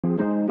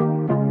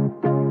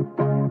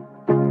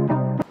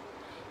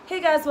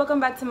Guys, welcome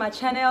back to my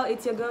channel.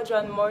 It's your girl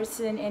John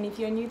Morrison, and if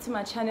you're new to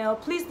my channel,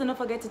 please do not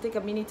forget to take a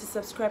minute to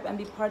subscribe and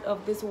be part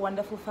of this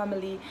wonderful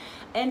family.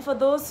 And for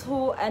those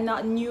who are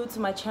not new to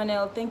my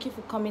channel, thank you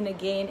for coming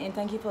again, and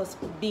thank you for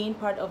being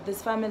part of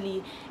this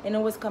family and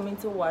always coming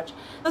to watch.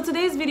 So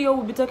today's video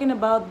we'll be talking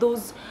about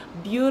those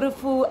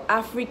beautiful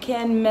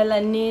African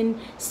melanin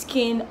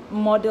skin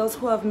models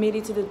who have made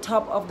it to the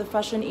top of the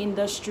fashion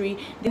industry.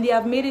 Then they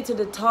have made it to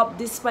the top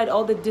despite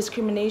all the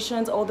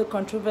discriminations, all the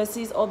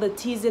controversies, all the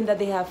teasing that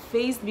they have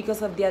faced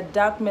because of their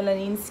dark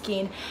melanin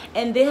skin,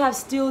 and they have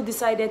still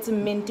decided to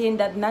maintain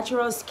that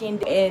natural skin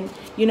and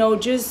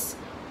just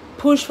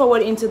push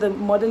forward into the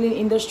modeling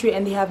industry,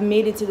 and they have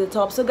made it to the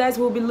top. So guys,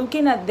 we'll be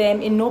looking at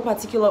them in no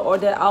particular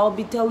order. I'll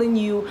be telling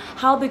you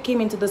how they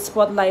came into the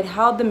spotlight,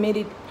 how they made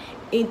it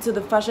into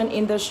the fashion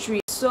industry.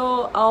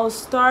 So I'll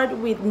start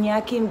with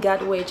Nyong'o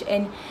Adut.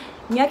 And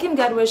Nyong'o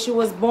Adut, she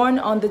was born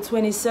on the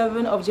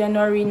 27th of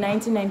January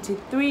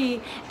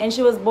 1993, and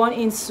she was born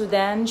in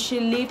Sudan. She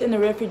lived in a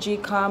refugee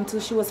camp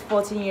till she was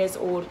 14 years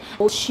old.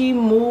 She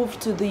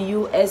moved to the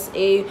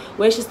USA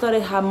where she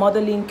started her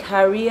modeling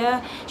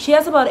career. She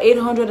has about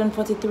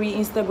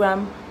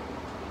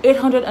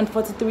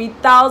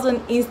 843,000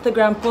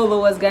 Instagram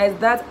followers, guys.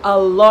 That's a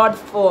lot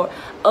for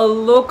a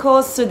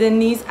local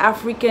Sudanese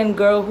African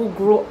girl who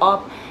grew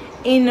up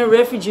in a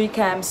refugee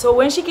camp. So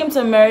when she came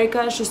to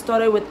America, she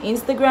started with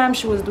Instagram.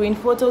 She was doing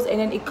photos, and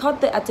then it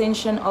caught the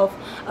attention of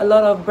a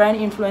lot of brand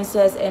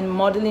influencers and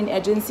modeling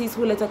agencies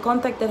who later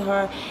contacted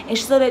her, and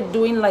she started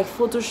doing like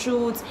photo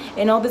shoots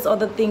and all these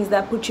other things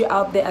that put you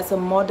out there as a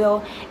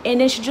model.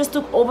 And then she just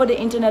took over the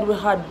internet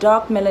with her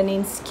dark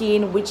melanin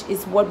skin, which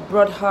is what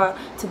brought her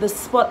to the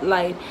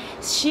spotlight.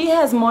 She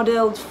has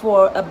modeled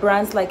for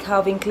brands like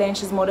Calvin Klein,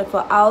 she's modeled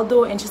for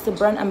Aldo, and she's the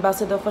brand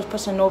ambassador for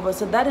Fashion Nova.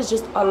 So that is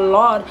just a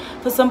lot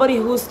for somebody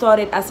who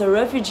started as a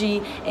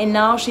refugee and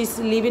now she's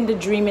living the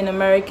dream in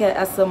America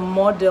as a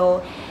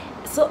model.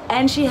 So,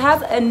 and she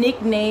has a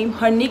nickname.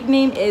 Her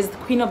nickname is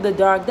Queen of the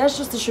Dark. That's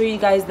just to show you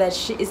guys that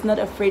she is not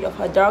afraid of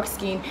her dark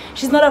skin.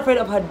 She's not afraid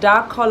of her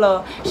dark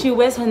color. She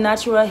wears her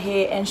natural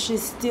hair, and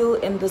she's still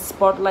in the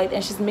spotlight,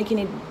 and she's making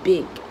it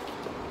big.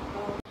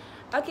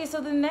 Okay,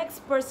 so the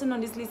next person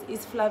on this list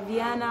is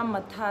Flaviana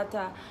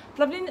Matata.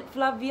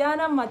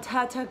 Flaviana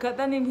Matata, God,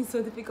 that name is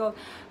so difficult.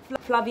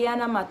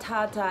 Flaviana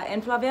Matata.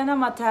 And Flaviana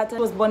Matata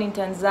was born in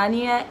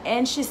Tanzania,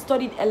 and she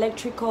studied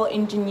electrical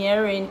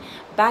engineering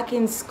back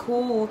in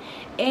school,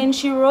 and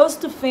she rose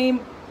to fame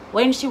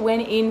when she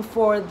went in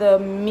for the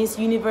Miss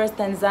Universe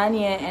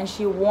Tanzania, and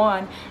she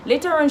won.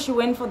 Later on, she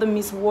went for the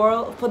Miss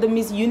World, for the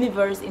Miss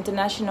Universe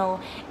International,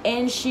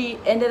 and she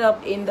ended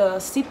up in the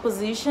 6th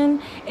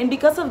position. And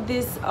because of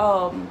this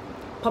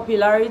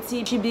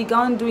popularity, she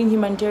began doing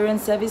humanitarian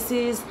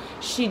services.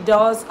 She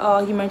does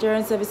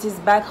humanitarian services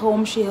back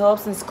home. She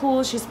helps in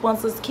schools, she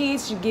sponsors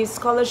kids, she gives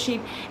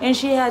scholarship, and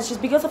just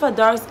because of her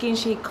dark skin,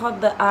 she caught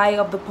the eye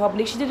of the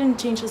public. She didn't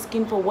change her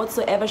skin for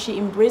whatsoever. She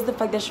embraced the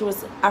fact that she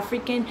was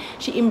African.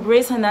 She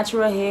embraced her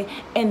natural hair,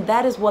 and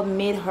that is what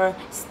made her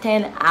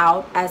stand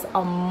out as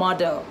a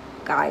model,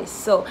 guys.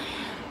 So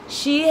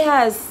she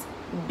has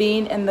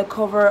been in the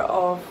cover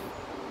of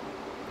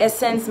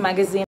Essence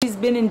magazine. She's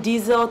been in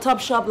Diesel,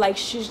 Topshop. Like,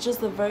 she's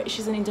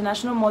an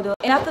international model.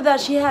 And after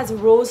that, she has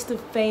rose to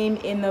fame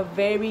in a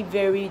very,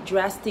 very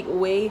drastic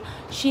way.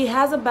 She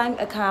has a bank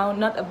account,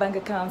 not a bank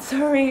account,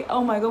 sorry,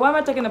 oh my god, why am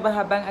I talking about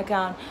her bank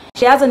account?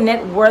 She has a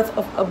net worth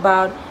of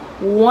about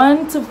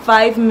 $1 to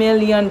 $5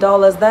 million.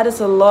 That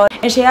is a lot.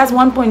 And she has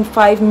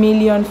 1.5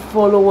 million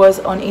followers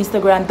on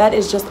Instagram. That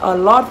is just a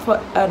lot for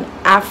an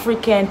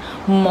African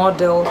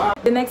model.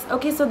 The next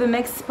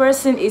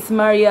person is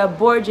Maria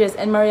Borges.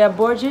 And Maria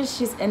Borges,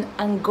 she's an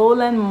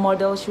Angolan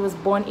model. She was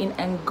born in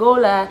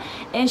Angola,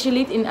 and she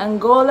lived in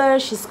Angola.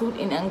 She schooled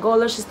in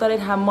Angola. She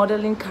started her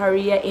modeling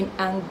career in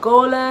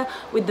Angola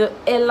with the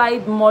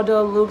elite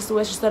model looks,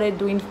 where she started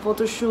doing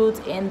photo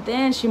shoots, and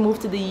then she moved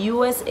to the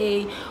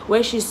USA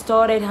where she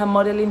started her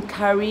modeling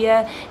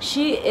career.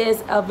 She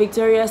is a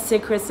Victoria's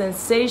Secret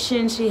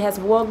sensation. She has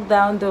walked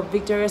down the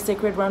Victoria's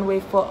Secret runway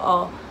for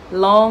a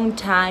long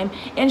time,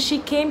 and she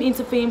came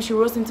into fame, she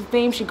rose into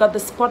fame, she got the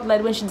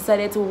spotlight when she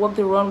decided to walk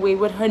the runway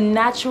with her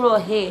natural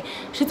hair.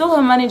 She told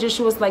her manager,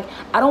 she was like,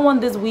 I don't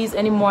want this weave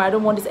anymore, I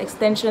don't want this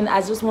extension,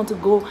 I just want to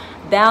go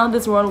down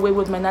this runway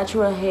with my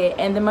natural hair.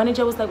 And the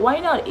manager was like,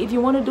 why not? If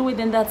you want to do it,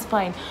 then that's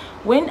fine.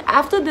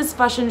 After this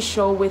fashion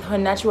show with her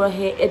natural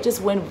hair, it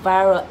just went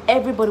viral.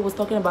 Everybody was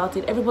talking about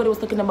it. Everybody was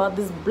talking about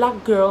this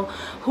black girl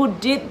who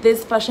did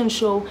this fashion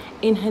show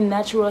in her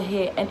natural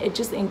hair, and it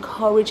just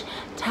encouraged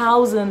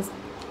thousands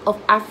of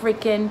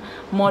African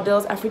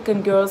models,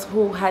 African girls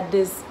who had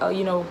this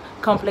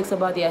complex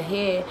about their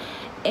hair.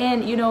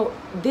 And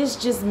this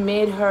just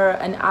made her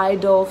an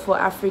idol for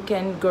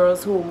African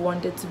girls who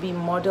wanted to be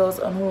models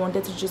and who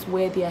wanted to just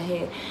wear their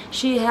hair.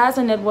 She has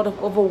a net worth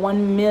of over $1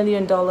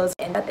 million,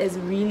 and that is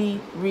really,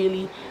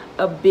 really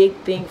a big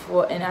thing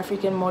for an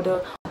African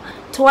model.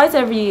 Twice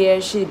every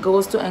year she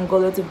goes to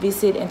Angola to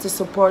visit and to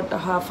support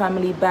her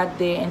family back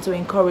there and to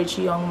encourage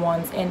young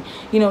ones. And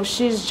you know,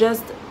 she's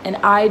just an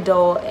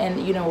idol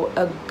and, you know,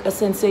 a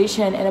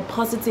sensation and a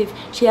positive,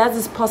 she has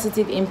this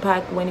positive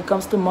impact when it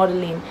comes to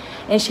modeling,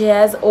 and she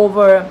has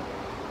over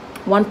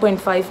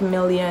 1.5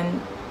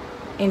 million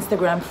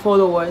Instagram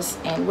followers,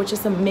 and which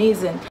is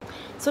amazing.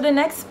 So the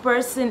next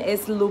person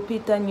is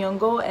Lupita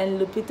Nyong'o,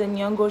 and Lupita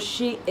Nyong'o,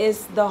 she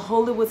is the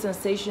Hollywood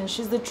sensation.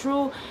 She's the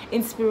true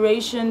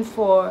inspiration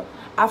for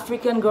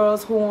African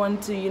girls who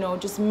want to, you know,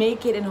 just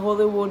make it in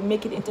Hollywood,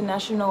 make it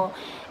international.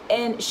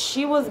 And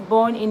she was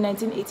born in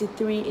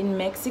 1983 in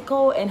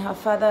Mexico, and her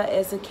father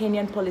is a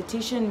Kenyan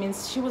politician,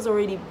 means she was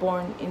already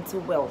born into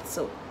wealth.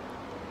 So,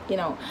 you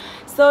know,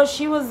 so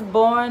she was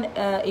born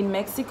in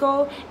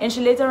Mexico, and she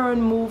later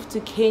on moved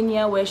to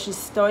Kenya where she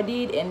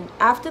studied, and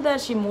after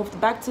that she moved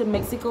back to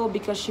Mexico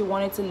because she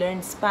wanted to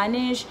learn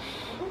Spanish.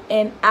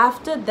 And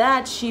after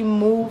that she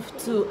moved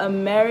to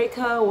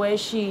America where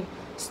she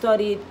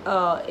studied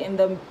in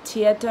the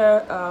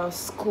theater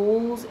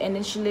schools, and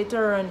then she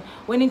later on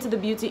went into the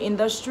beauty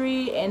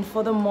industry and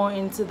furthermore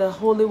into the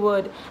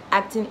Hollywood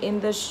acting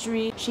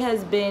industry. She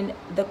has been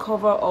the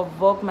cover of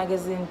Vogue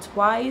magazine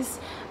twice,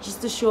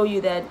 just to show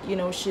you that, you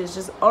know, she's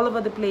just all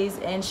over the place.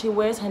 And she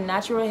wears her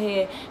natural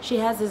hair. She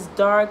has this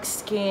dark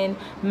skin,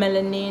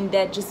 melanin,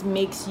 that just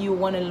makes you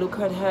want to look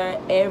at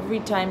her every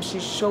time she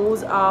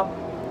shows up.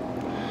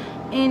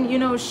 And you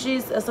know,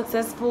 she's a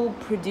successful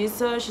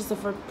producer, she's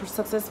a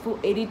successful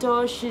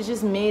editor. She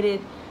just made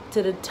it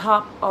to the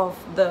top of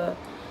the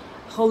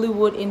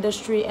Hollywood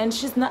industry. And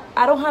she's not,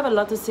 I don't have a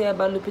lot to say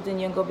about Lupita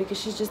Nyong'o because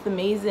she's just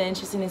amazing.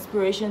 She's an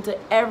inspiration to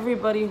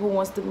everybody who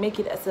wants to make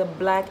it as a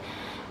black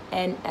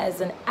and as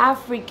an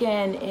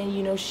African. And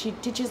you know, she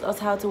teaches us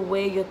how to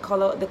wear your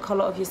color, the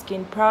color of your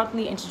skin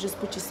proudly, and to just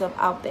put yourself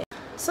out there.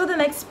 So the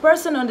next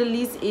person on the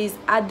list is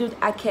Adut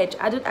Akech.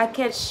 Adut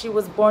Akech, she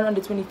was born on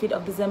the 25th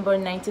of December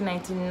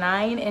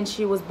 1999, and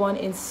she was born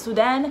in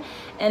Sudan.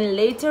 And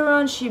later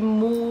on she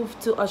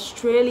moved to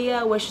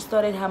Australia where she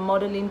started her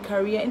modeling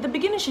career. In the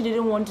beginning she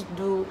didn't want to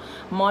do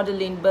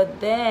modeling, but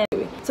then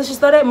so she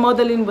started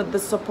modeling with the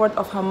support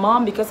of her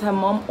mom because her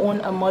mom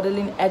owned a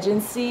modeling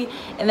agency.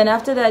 And then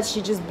after that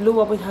she just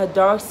blew up with her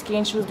dark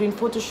skin. She was doing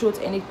photo shoots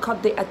and it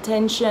caught the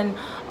attention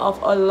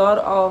of a lot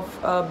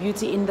of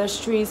beauty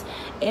industries,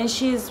 and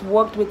she's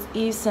worked with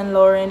Yves Saint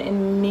Laurent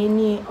and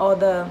many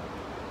other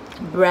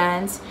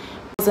brands.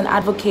 Was an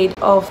advocate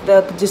of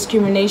the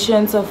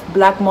discriminations of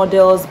black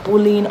models,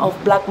 bullying of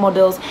black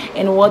models,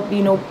 and what,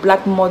 you know,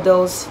 black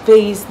models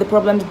face, the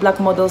problems black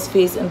models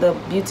face in the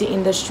beauty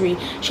industry.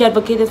 She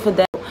advocated for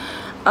that.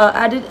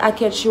 Adut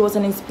Akech, she was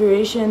an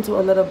inspiration to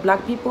a lot of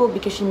black people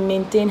because she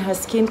maintained her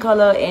skin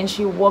color and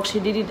she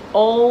did it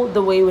all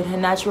the way with her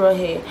natural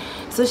hair.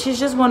 So she's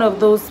just one of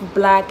those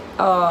black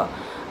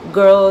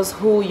girls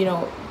who, you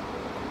know,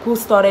 who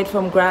started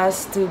from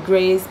grass to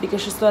grace, because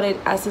she started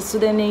as a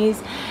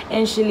Sudanese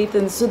and she lived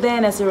in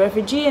Sudan as a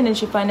refugee, and then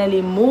she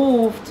finally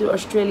moved to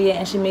Australia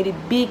and she made it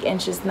big,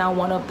 and she's now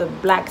one of the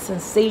black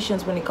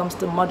sensations when it comes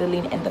to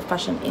modeling and the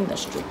fashion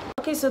industry.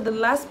 Okay, so the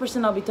last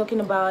person I'll be talking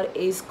about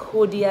is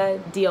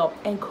Koudia Diop.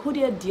 And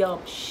Koudia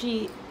Diop,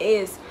 she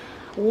is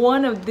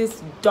one of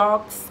these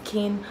dark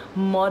skin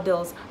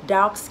models,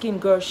 dark skin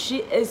girl.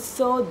 She is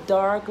so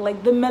dark,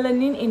 like the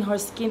melanin in her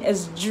skin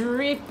is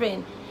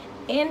dripping.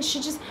 And she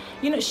just,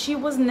 you know, she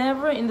was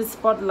never in the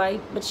spotlight,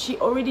 but she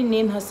already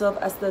named herself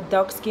as the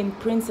dark-skinned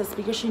princess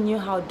because she knew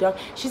how dark.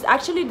 She's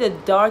actually the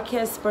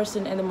darkest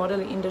person in the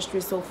modeling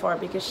industry so far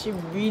because she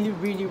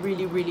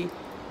really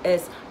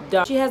is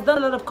dark. She has done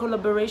a lot of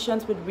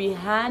collaborations with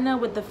Rihanna,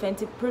 with the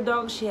Fenty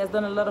products. She has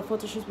done a lot of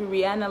photo shoots with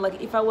Rihanna. Like,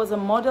 if I was a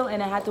model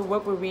and I had to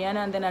work with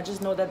Rihanna, and then I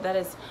just know that that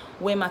is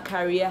where my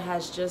career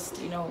has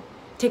just, you know,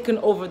 taken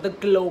over the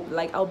globe.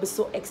 Like, I'll be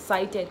so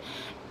excited.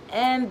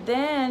 And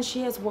then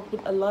she has worked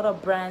with a lot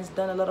of brands,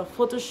 done a lot of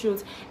photo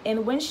shoots.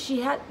 And when she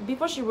had,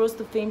 before she rose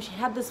to fame, she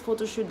had this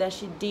photo shoot that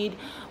she did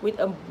with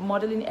a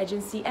modeling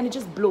agency, and it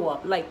just blew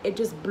up. Like, it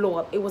just blew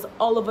up. It was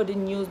all over the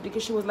news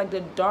because she was like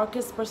the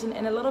darkest person,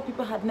 and a lot of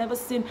people had never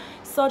seen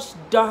such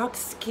dark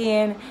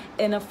skin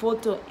in a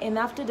photo. And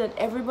after that,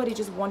 everybody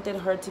just wanted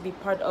her to be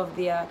part of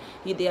their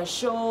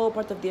show,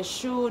 part of their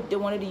shoot. They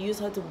wanted to use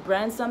her to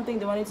brand something.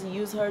 They wanted to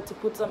use her to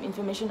put some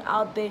information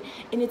out there,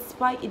 and it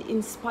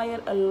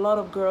inspired a lot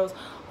of girls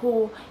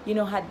who, you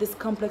know, had this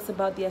complex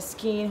about their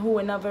skin, who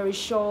were not very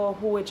sure,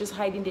 who were just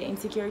hiding their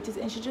insecurities.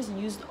 And she just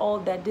used all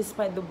that,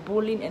 despite the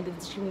bullying and the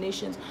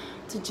discriminations,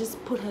 to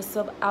just put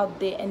herself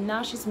out there. And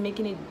now she's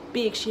making it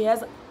big. She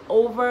has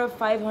over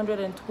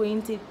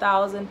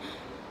 520,000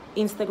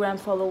 Instagram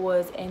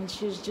followers, and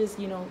she's just,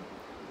 you know,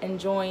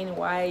 enjoying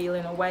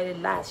while it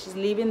lasts. She's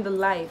living the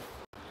life.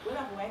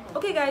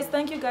 Okay guys,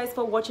 thank you guys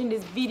for watching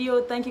this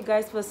video. Thank you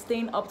guys for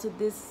staying up to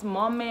this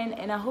moment,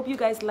 and I hope you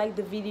guys liked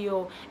the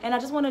video. And I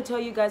just want to tell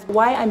you guys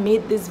why I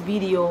made this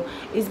video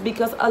is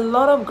because a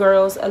lot of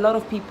girls, a lot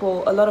of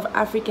people, a lot of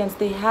Africans,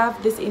 they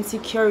have this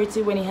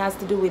insecurity when it has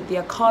to do with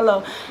their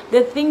color.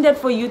 They think that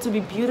for you to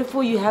be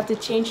beautiful you have to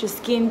change your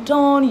skin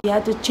tone, you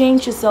have to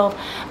change yourself.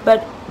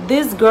 But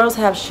these girls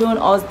have shown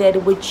us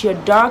that with your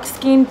dark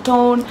skin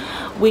tone,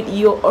 with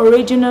your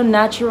original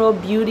natural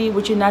beauty,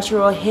 with your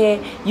natural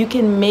hair, you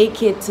can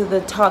make it to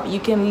the top. You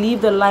can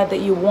live the life that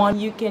you want.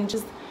 You can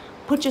just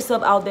put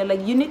yourself out there.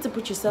 Like, you need to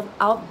put yourself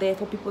out there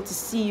for people to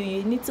see you.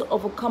 You need to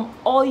overcome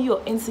all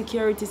your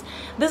insecurities.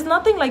 There's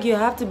nothing like you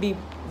have to be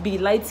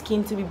light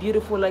skinned to be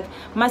beautiful. Like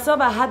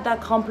myself, I had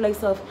that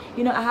complex of,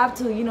 you know, I have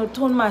to, you know,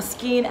 tone my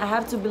skin, I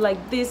have to be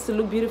like this to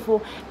look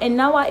beautiful. And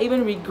now I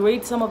even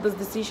regret some of those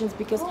decisions,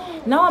 because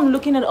now I'm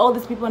looking at all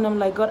these people and I'm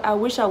like, God, I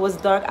wish I was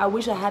dark, I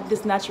wish I had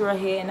this natural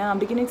hair. And now I'm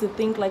beginning to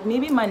think like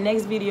maybe my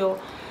next video,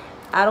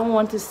 I don't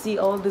want to see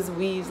all these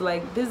weaves.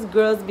 Like, these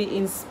girls be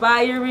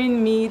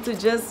inspiring me to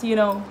just, you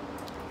know,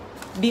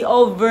 be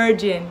all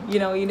virgin, you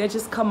know,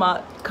 just come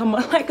out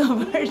like a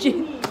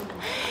virgin.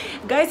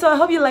 Guys, so I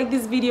hope you like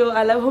this video.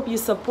 I hope you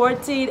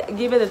support it.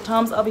 Give it a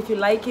thumbs up if you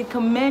like it.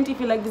 Comment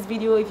if you like this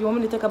video. If you want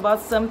me to talk about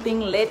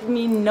something, let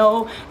me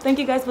know. Thank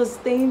you guys for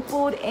staying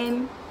put,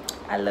 and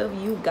I love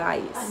you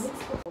guys.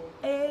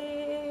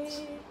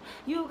 Hey,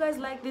 you guys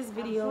like this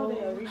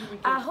video.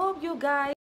 I hope you guys